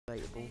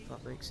bubble, if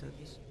that makes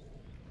sense.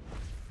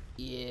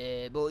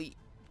 Yeah, boy.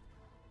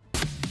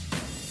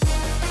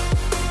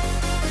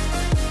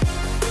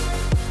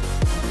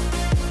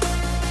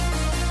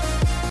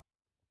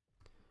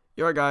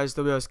 Yo, right guys,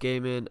 WS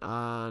Gaming,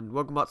 and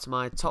welcome back to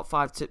my top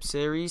 5 tips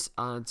series.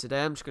 And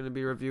today I'm just going to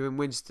be reviewing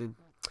Winston.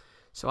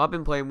 So I've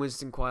been playing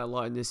Winston quite a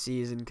lot in this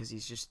season because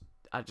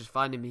I just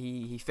find him,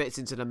 he fits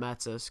into the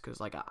metas. Because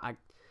like I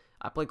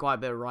play quite a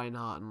bit of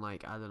Reinhardt, and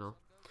like I don't know,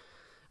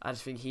 I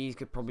just think he's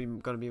probably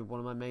going to be one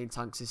of my main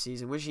tanks this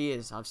season, which he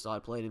is. I've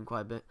started playing him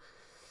quite a bit,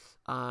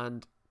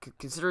 and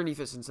considering he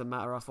fits into the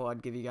meta, I thought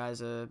I'd give you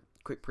guys a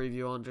quick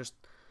preview on just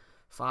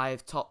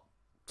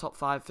top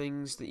 5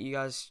 things that you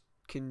guys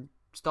can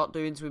start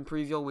doing to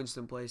improve your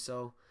Winston play.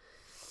 So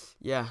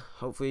yeah,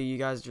 hopefully you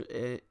guys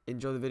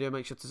enjoy the video.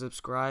 Make sure to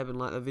subscribe and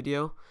like the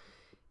video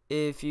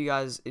if you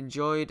guys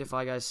enjoyed. If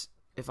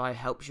I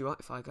helped you out,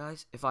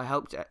 if I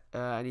helped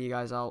any of you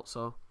guys out.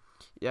 So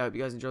yeah, hope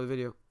you guys enjoy the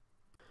video.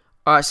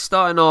 Alright, so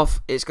starting off,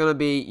 it's going to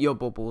be your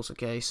bubbles,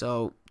 okay?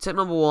 So tip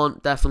number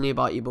 1, definitely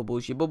about your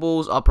bubbles. Your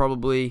bubbles are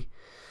probably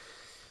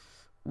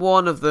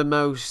one of the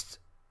most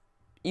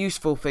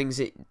useful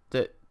things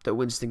that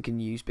Winston can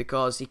use,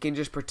 because he can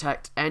just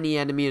protect any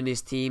enemy on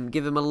his team,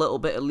 give him a little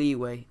bit of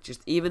leeway.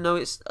 Just even though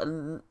it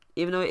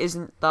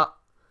isn't that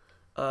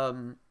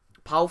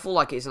powerful,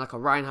 like it's like a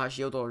Reinhardt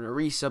shield or an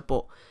Orisa,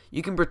 but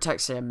you can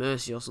protect, say, a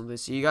Mercy or something.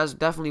 So you guys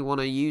definitely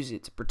want to use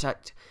it to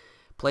protect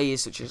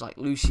players such as like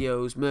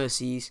Lucio's,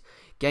 Mercy's,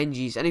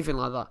 Genji's, anything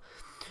like that.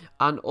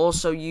 And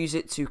also use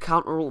it to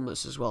counter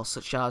ultimates as well,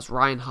 such as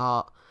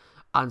Reinhardt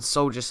and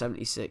Soldier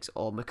 76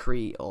 or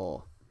McCree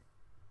or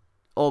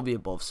all the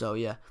above. So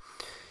yeah.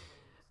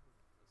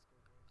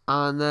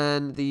 And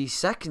then the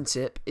second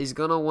tip is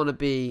going to want to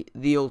be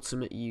the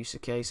ultimate use,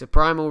 okay? So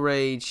Primal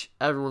Rage,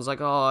 everyone's like,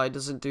 oh, it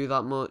doesn't do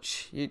that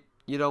much. You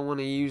don't want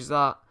to use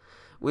that.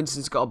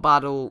 Winston's got a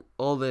battle,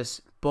 all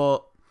this.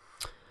 But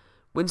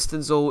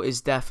Winston's ult is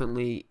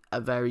definitely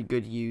a very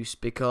good use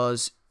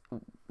because,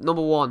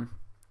 number 1,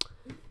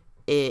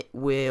 it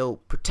will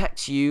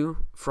protect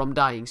you from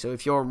dying. So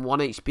if you're on 1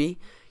 HP,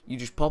 you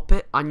just pop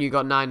it and you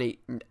got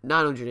 900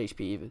 HP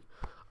even.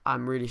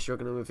 I'm really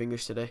struggling with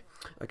English today.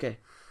 Okay.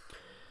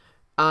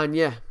 And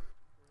yeah,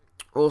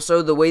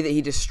 also the way that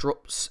he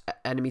disrupts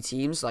enemy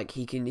teams, like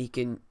he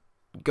can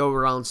go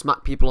around,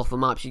 smack people off the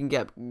map. You can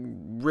get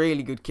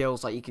really good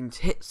kills. Like you can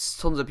hit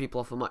tons of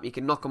people off the map. You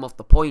can knock them off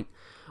the point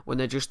when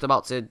they're just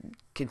about to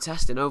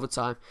contest in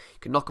overtime. You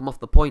can knock them off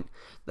the point.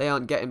 They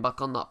aren't getting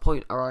back on that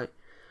point. All right.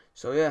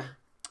 So yeah,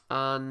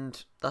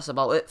 and that's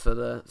about it for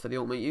the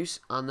ultimate use.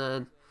 And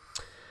then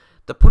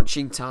the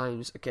punching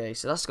times. Okay,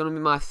 so that's going to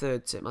be my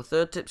third tip. My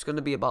third tip's going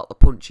to be about the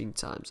punching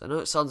times. I know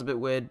it sounds a bit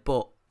weird,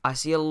 but I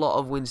see a lot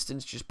of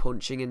Winstons just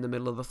punching in the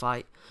middle of the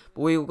fight.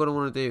 But what you're going to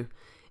want to do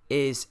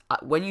is,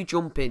 when you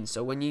jump in,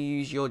 so when you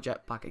use your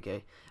jetpack,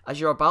 okay, as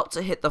you're about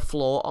to hit the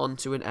floor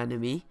onto an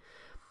enemy,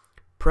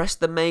 press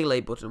the melee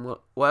button,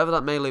 whatever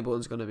that melee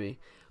button's going to be.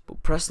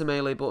 But press the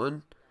melee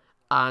button,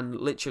 and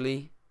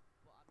literally,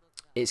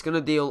 it's going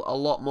to deal a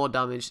lot more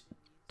damage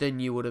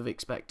than you would have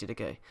expected,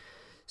 okay.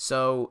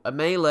 So a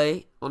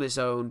melee on its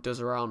own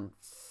does around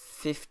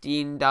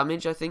 15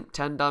 damage, I think,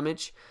 10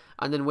 damage.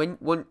 And then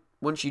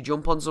once you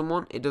jump on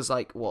someone, it does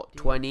like, what,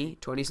 20,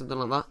 something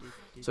like that.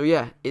 So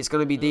yeah, it's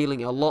going to be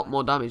dealing a lot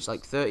more damage,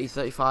 like 30,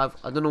 35.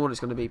 I don't know what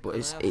it's going to be, but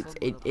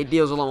it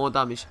deals a lot more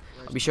damage.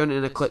 I'll be showing it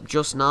in a clip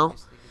just now.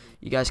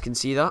 You guys can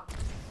see that.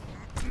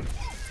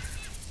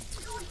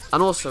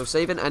 And also,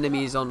 saving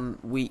enemies on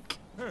weak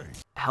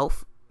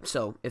health.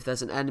 So if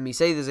there's an enemy,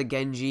 say there's a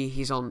Genji,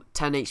 he's on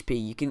 10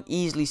 HP. You can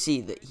easily see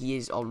that he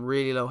is on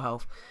really low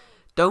health.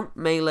 Don't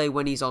melee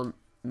when he's on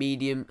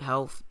medium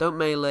health. Don't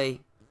melee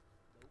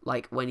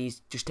like when he's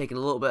just taking a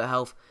little bit of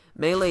health.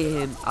 Melee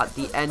him at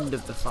the end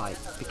of the fight,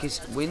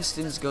 because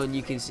Winston's gun,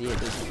 you can see it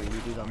doesn't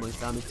really do that much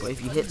damage, but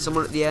if you hit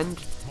someone at the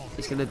end,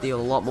 it's going to deal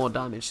a lot more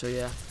damage. So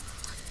yeah.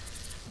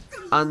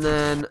 And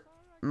then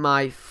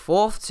my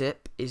fourth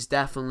tip is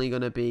definitely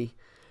going to be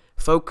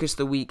focus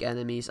the weak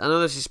enemies. I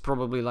know this is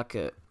probably like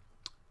a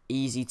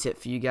easy tip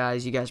for you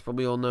guys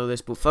probably all know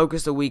this, but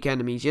focus the weak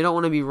enemies. You don't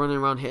want to be running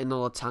around hitting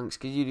all the tanks,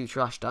 because you do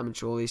trash damage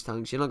to all these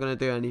tanks. You're not going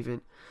to do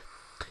anything.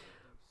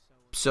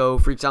 So,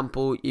 for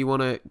example, you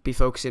want to be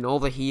focusing all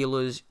the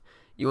healers,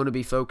 you want to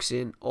be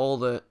focusing all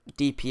the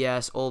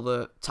DPS, all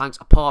the tanks,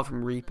 apart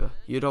from Reaper.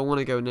 You don't want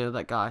to go near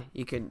that guy.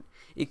 It can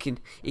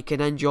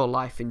end your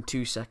life in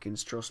 2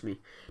 seconds, trust me.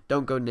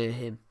 Don't go near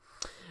him.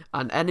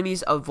 And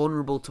enemies are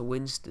vulnerable to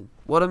Winston.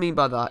 What I mean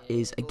by that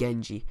is a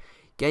Genji.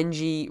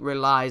 Genji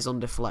relies on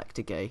deflect,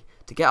 okay?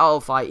 To get out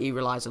of a fight, he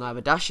relies on either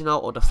dashing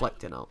out or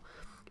deflecting out.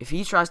 If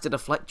he tries to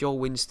deflect your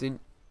Winston,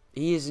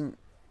 he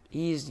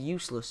is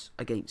useless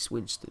against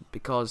Winston,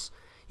 because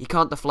he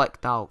can't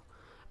deflect out.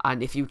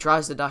 And if he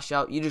tries to dash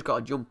out, you just got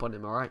to jump on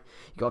him, alright?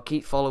 You got to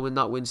keep following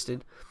that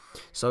Winston.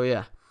 So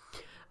yeah.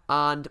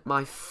 And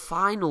my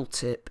final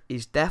tip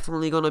is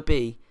definitely going to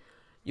be,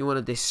 you want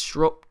to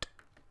disrupt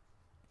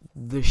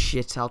the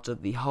shit out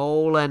of the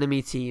whole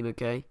enemy team,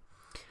 okay?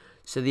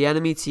 So the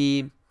enemy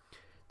team,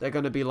 they're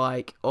going to be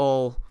like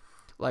all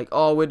like,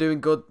 oh, we're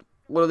doing good.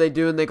 What are they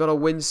doing? They got a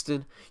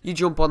Winston. You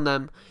jump on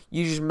them.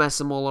 You just mess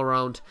them all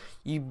around.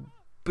 You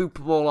boop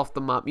them all off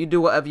the map. You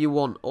do whatever you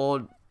want,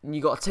 or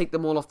you got to take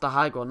them all off the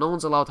high ground. No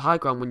one's allowed high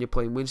ground when you're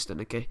playing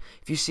Winston, okay?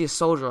 If you see a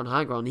soldier on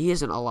high ground, he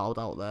isn't allowed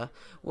out there.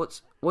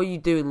 What are you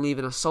doing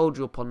leaving a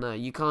soldier up on there?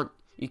 You can't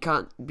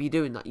be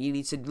doing that. You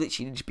need to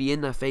literally just be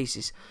in their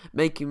faces.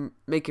 Make him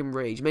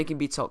rage. Make him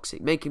be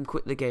toxic. Make him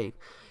quit the game.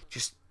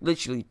 Just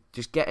literally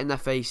just get in their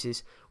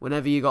faces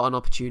whenever you got an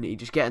opportunity.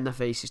 Just get in their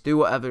faces. Do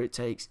whatever it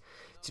takes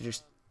to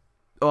just,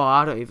 oh,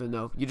 I don't even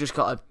know. You just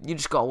gotta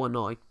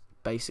annoy,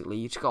 basically.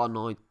 You just gotta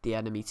annoy the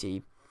enemy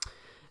team.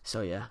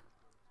 So yeah.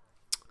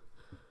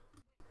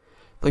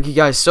 Thank you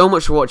guys so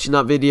much for watching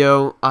that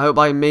video. I hope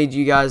I made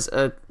you guys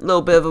a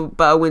little bit of a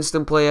better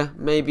Winston player.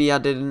 Maybe I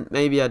didn't.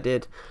 Maybe I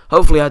did.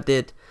 Hopefully I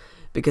did.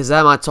 Because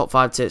they're my top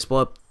 5 tips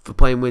for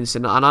playing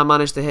Winston. And I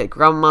managed to hit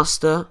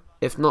Grandmaster,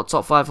 if not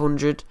top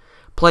 500,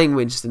 playing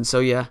Winston. So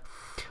yeah,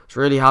 I was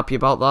really happy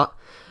about that.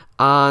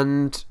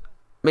 And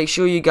make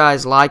sure you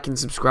guys like and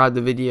subscribe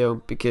the video.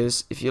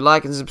 Because if you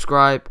like and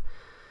subscribe,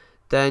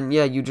 then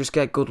yeah, you just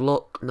get good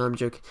luck. No, I'm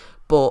joking.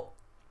 But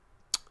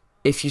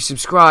if you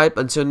subscribe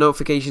and turn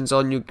notifications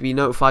on, you'll be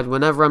notified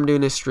whenever I'm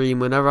doing a stream,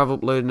 whenever I've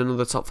uploaded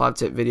another top 5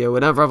 tip video,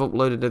 whenever I've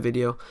uploaded a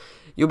video,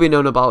 you'll be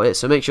known about it.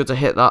 So make sure to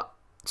hit that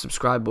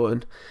subscribe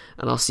button,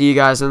 and I'll see you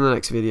guys in the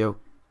next video.